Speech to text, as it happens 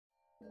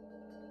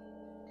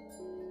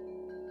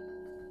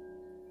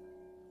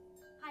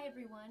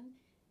everyone,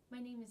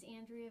 my name is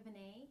Andrea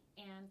Venet,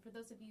 and for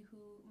those of you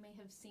who may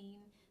have seen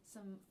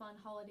some fun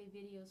holiday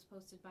videos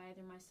posted by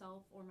either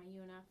myself or my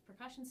UNF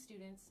Percussion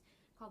students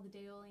called the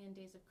Daeolian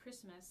Days of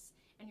Christmas,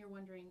 and you're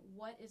wondering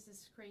what is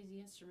this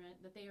crazy instrument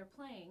that they are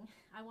playing,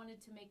 I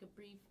wanted to make a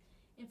brief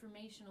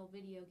informational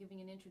video giving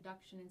an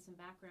introduction and some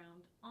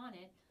background on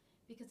it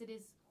because it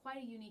is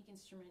quite a unique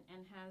instrument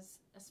and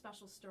has a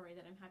special story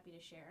that I'm happy to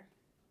share.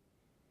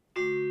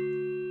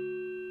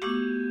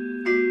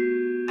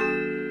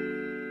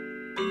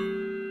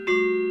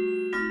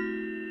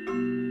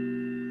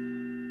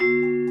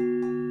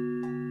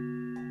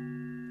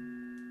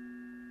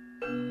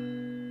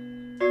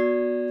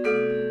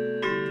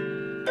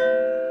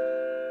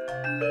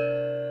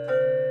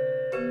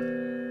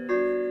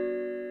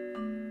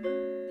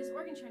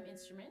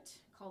 Instrument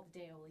called the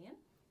Daeolian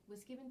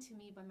was given to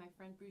me by my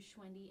friend Bruce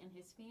Schwendy and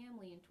his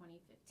family in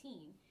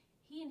 2015.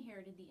 He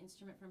inherited the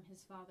instrument from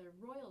his father,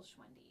 Royal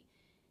Schwendy.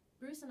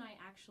 Bruce and I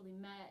actually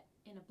met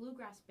in a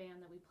bluegrass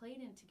band that we played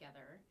in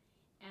together,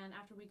 and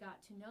after we got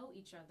to know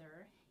each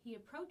other, he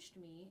approached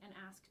me and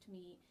asked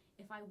me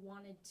if I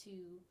wanted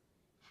to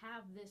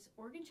have this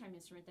organ chime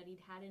instrument that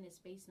he'd had in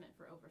his basement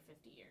for over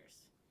 50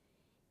 years.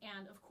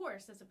 And of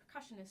course, as a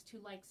percussionist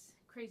who likes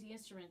crazy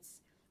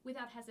instruments,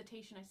 without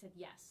hesitation I said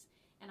yes.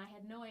 And I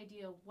had no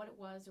idea what it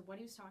was or what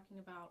he was talking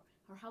about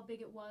or how big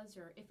it was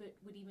or if it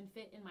would even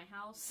fit in my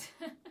house.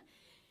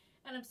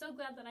 And I'm so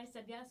glad that I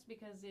said yes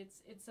because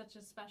it's such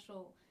a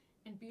special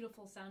and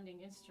beautiful sounding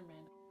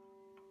instrument.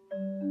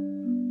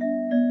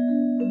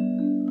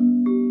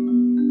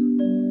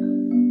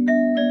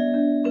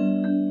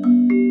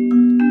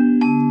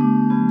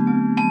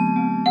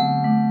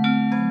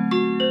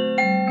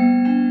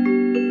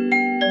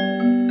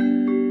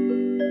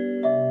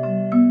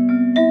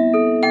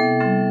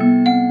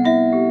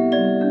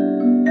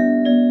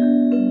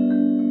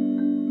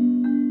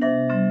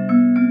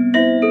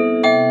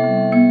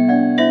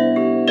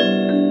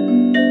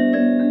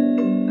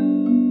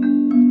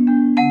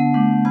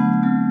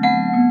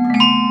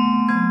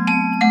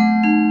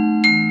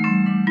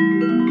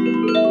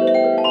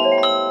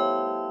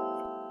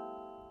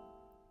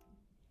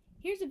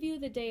 Here's a view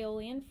of the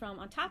Daeolian from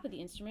on top of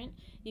the instrument.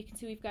 You can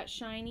see we've got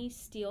shiny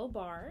steel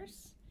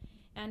bars,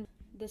 and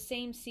the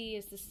same C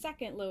is the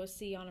second lowest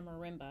C on a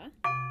marimba.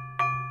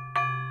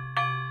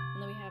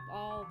 And then we have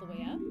all the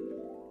way up.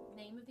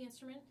 The name of the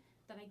instrument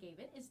that I gave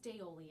it is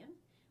Daeolian,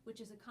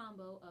 which is a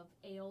combo of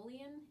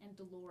Aeolian and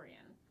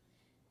Daeolian.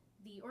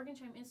 The organ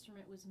chime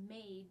instrument was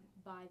made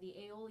by the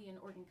Aeolian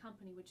Organ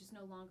Company, which is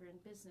no longer in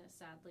business,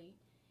 sadly.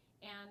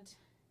 And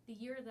the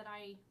year that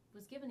I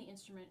was given the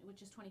instrument,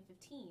 which is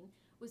 2015,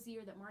 was the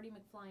year that Marty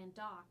McFly and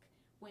Doc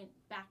went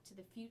back to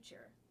the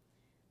future.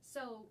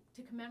 So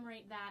to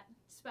commemorate that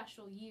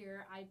special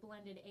year, I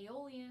blended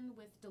Aeolian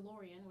with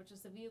DeLorean, which is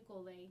the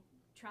vehicle they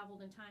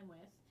traveled in time with,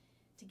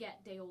 to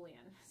get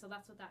Daeolian. So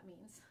that's what that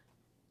means.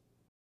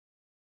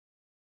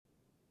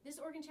 This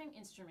organ chime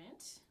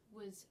instrument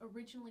was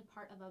originally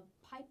part of a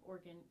pipe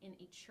organ in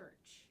a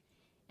church.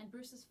 And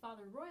Bruce's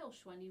father, Royal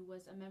Schwendy,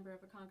 was a member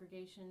of a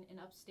congregation in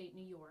upstate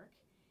New York.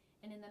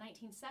 And in the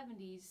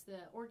 1970s, the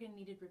organ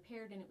needed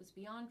repaired and it was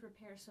beyond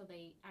repair, so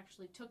they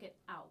actually took it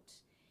out.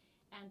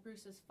 And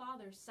Bruce's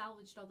father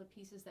salvaged all the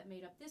pieces that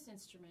made up this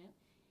instrument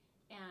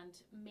and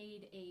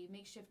made a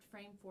makeshift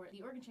frame for it.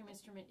 The organ chime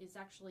instrument is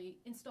actually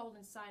installed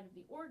inside of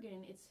the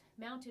organ. It's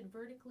mounted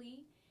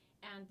vertically,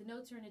 and the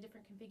notes are in a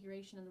different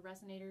configuration in the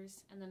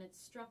resonators, and then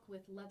it's struck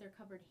with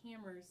leather-covered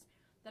hammers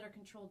that are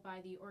controlled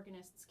by the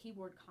organist's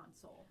keyboard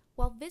console.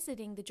 While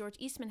visiting the George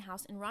Eastman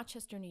House in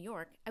Rochester, New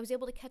York, I was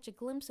able to catch a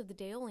glimpse of the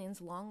Daeolian's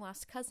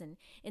long-lost cousin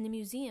in the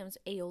museum's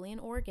Aeolian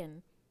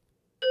organ.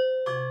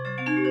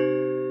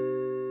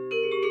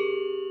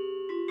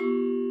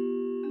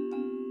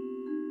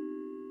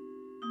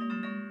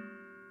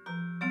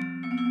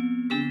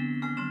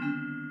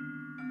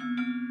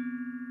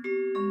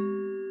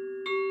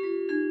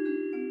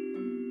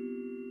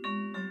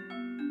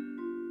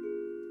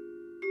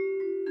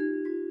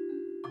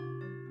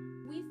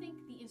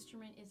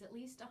 Is at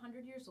least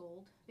 100 years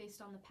old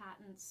based on the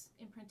patents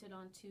imprinted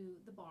onto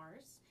the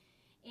bars,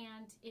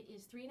 and it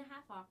is 3.5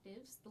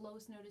 octaves. The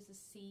lowest note is a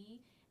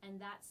C,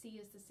 and that C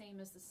is the same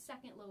as the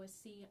second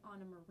lowest C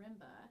on a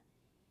marimba,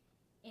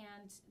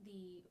 and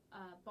the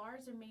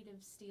bars are made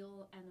of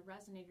steel and the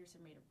resonators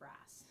are made of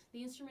brass.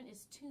 The instrument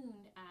is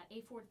tuned at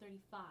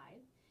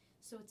A435,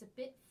 so it's a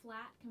bit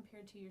flat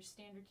compared to your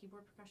standard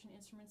keyboard percussion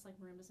instruments like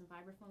marimbas and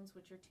vibraphones,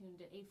 which are tuned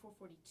at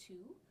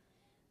A442.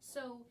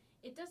 So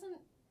it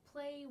doesn't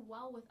play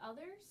well with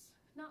others,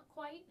 not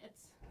quite.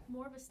 It's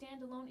more of a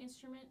standalone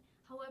instrument.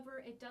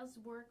 However, it does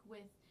work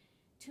with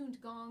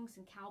tuned gongs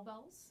and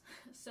cowbells,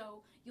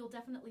 so you'll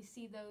definitely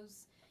see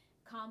those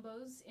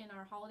combos in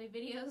our holiday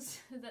videos.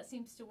 That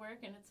seems to work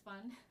and it's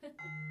fun.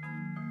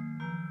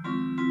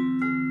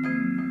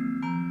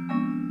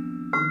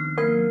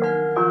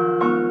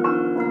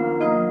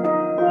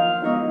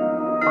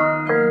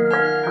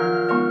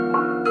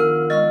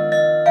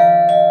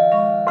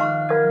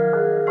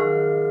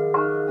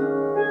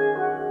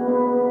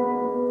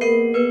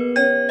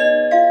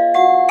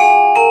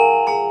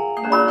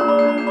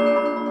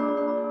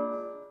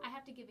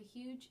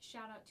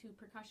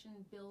 percussion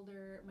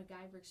builder,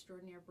 MacGyver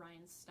extraordinaire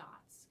Brian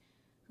Stotts,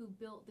 who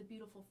built the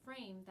beautiful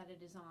frame that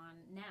it is on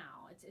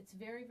now. It's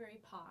very, very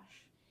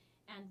posh,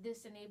 and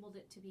this enabled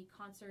it to be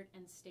concert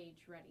and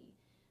stage ready.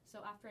 So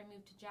after I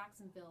moved to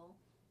Jacksonville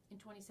in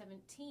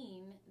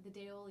 2017, the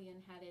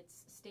Daeolian had its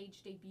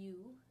stage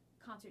debut,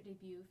 concert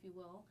debut, if you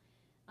will,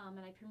 and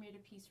I premiered a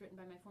piece written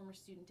by my former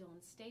student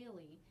Dylan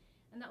Staley,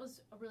 and that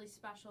was a really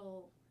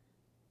special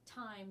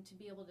time to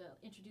be able to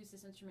introduce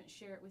this instrument,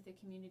 share it with the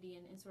community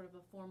in sort of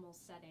a formal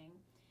setting.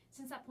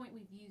 Since that point,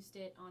 we've used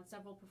it on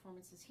several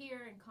performances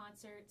here and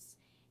concerts,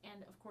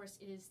 and of course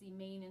it is the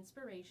main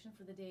inspiration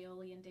for the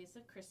Daeolian Days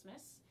of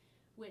Christmas,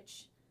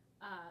 which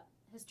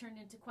has turned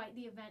into quite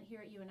the event here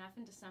at UNF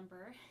in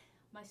December.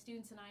 My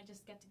students and I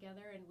just get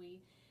together and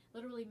we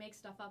literally make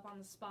stuff up on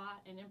the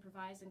spot and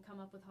improvise and come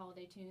up with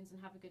holiday tunes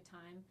and have a good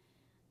time.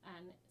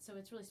 And so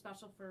it's really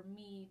special for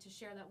me to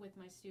share that with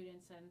my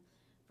students and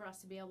for us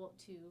to be able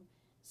to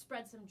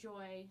spread some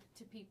joy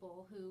to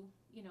people who,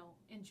 you know,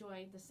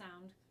 enjoy the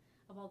sound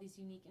of all these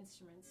unique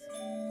instruments.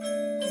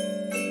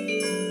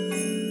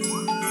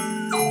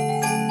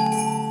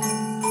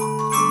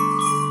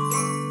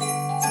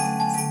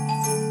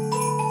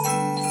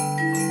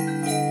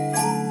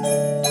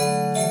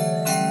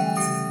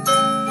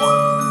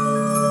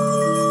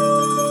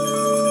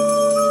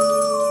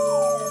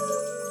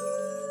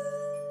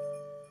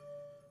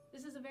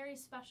 This is a very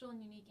special and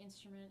unique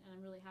instrument, and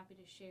I'm really happy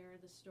to share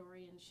the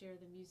story and share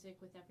the music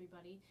with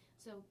everybody.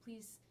 So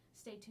please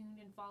stay tuned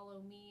and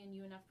follow me and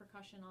UNF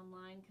Percussion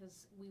online,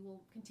 because we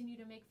will continue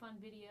to make fun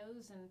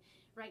videos and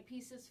write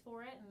pieces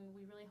for it, and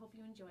we really hope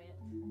you enjoy it.